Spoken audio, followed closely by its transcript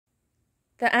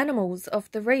The animals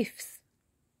of the reefs.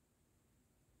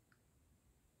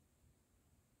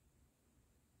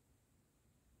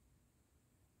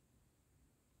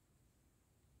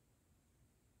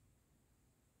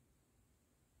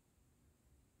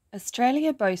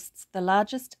 Australia boasts the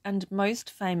largest and most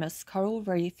famous coral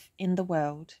reef in the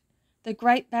world, the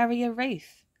Great Barrier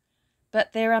Reef,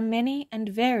 but there are many and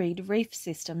varied reef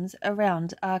systems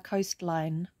around our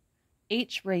coastline.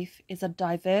 Each reef is a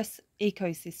diverse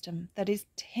ecosystem that is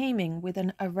teeming with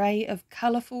an array of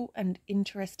colourful and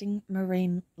interesting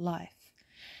marine life.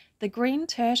 The green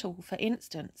turtle, for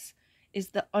instance, is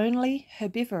the only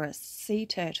herbivorous sea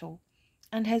turtle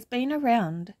and has been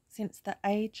around since the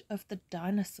age of the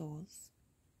dinosaurs.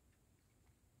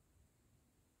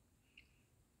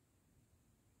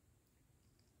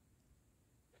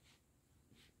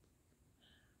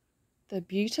 The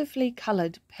beautifully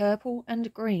coloured purple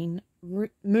and green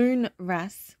moon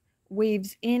wrasse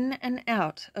weaves in and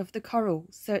out of the coral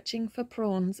searching for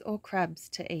prawns or crabs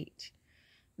to eat.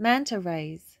 Manta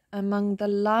rays, among the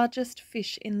largest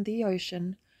fish in the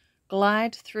ocean,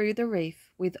 glide through the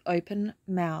reef with open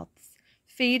mouths,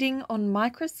 feeding on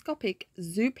microscopic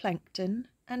zooplankton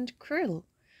and krill.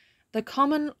 The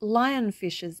common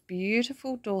lionfish's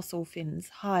beautiful dorsal fins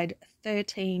hide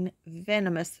 13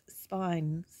 venomous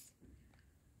spines.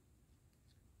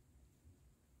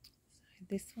 So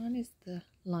this one is the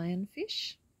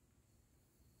lionfish.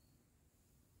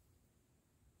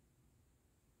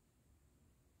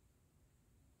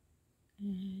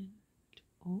 And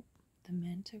the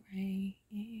manta ray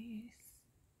is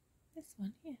this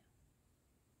one here.